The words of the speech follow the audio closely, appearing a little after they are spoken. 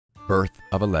birth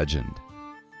of a legend.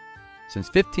 Since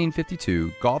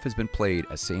 1552, golf has been played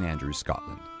at St. Andrews,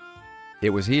 Scotland. It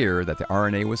was here that the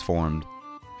R&A was formed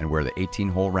and where the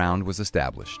 18-hole round was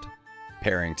established.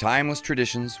 Pairing timeless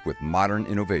traditions with modern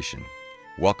innovation.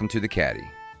 Welcome to the Caddie.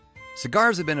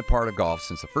 Cigars have been a part of golf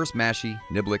since the first 𝐷𝐵𝐺𝐸,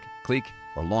 𝐁𝐿𝐴𝐴𝐺𝐸, 𝐁𝐿𝐴𝐴𝐺𝐸,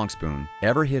 or long spoon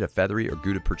ever hit a feathery or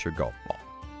gutta-percha golf ball.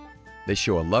 They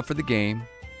show a love for the game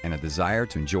and a desire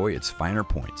to enjoy its finer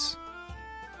points.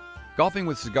 Golfing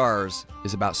with cigars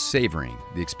is about savoring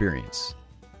the experience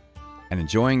and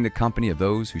enjoying the company of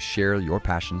those who share your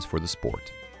passions for the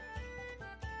sport.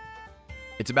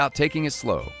 It's about taking it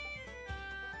slow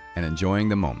and enjoying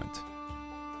the moment.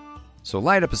 So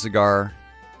light up a cigar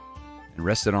and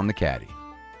rest it on the caddy.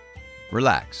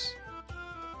 Relax.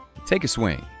 Take a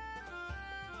swing.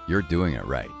 You're doing it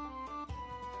right.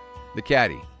 The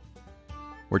Caddie,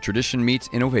 where tradition meets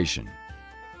innovation.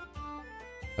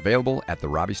 Available at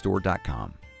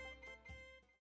theRobbieStore.com.